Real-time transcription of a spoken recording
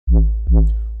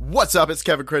What's up? It's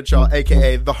Kevin Crenshaw,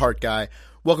 aka The Heart Guy.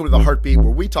 Welcome to The Heartbeat,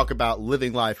 where we talk about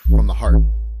living life from the heart.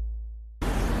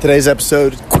 Today's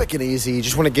episode, quick and easy.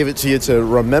 Just want to give it to you to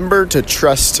remember to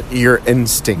trust your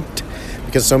instinct.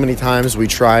 Because so many times we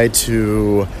try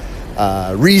to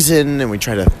reason and we're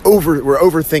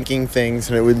overthinking things,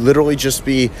 and it would literally just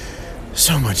be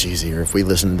so much easier if we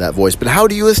listen to that voice. But how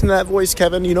do you listen to that voice,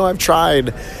 Kevin? You know, I've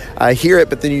tried. I hear it,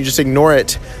 but then you just ignore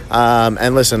it.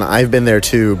 And listen, I've been there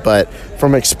too. But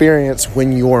from experience,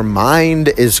 when your mind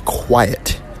is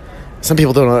quiet, some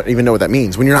people don't even know what that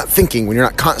means. When you're not thinking, when you're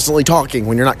not constantly talking,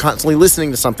 when you're not constantly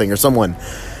listening to something or someone,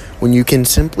 when you can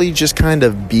simply just kind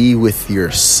of be with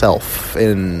yourself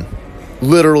in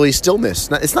literally stillness.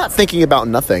 It's not thinking about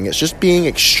nothing. It's just being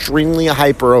extremely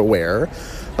hyper aware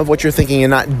of what you're thinking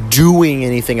and not doing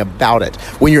anything about it.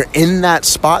 When you're in that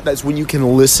spot, that's when you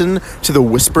can listen to the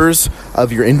whispers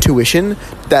of your intuition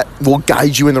that will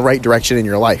guide you in the right direction in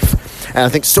your life. And I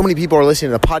think so many people are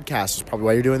listening to podcasts. That's probably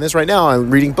why you're doing this right now,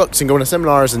 and reading books and going to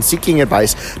seminars and seeking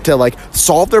advice to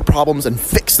solve their problems and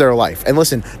fix their life. And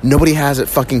listen, nobody has it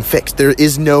fucking fixed. There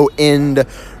is no end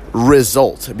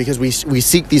result, because we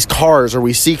seek these cars, or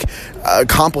we seek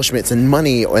accomplishments and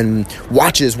money and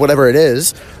watches, whatever it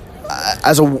is,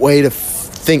 as a way to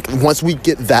think once we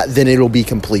get that, then it'll be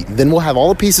complete. Then we'll have all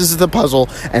the pieces of the puzzle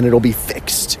and it'll be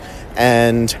fixed.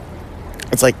 And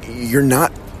it's like, you're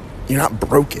not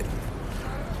broken.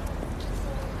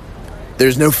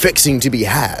 There's no fixing to be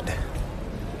had.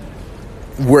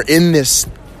 We're in this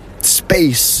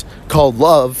space called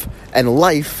love and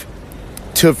life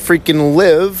to freaking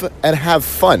live and have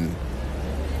fun.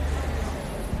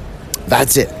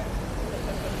 That's it.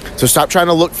 So stop trying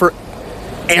to look for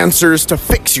answers to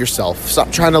fix yourself. Stop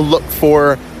trying to look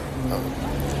for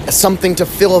something to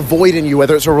fill a void in you,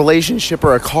 whether it's a relationship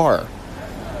or a car.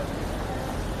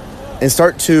 And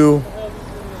start to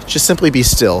just simply be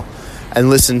still and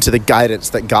listen to the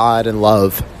guidance that God and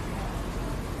love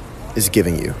is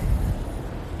giving you.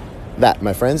 That,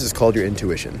 my friends, is called your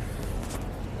intuition.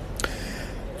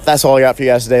 That's all I got for you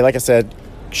guys today. Like I said,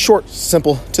 short,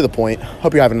 simple, to the point.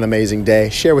 Hope you're having an amazing day.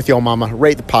 Share with your mama.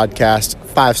 Rate the podcast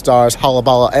 5 stars, holla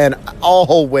balla, and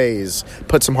always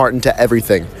put some heart into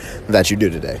everything that you do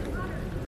today.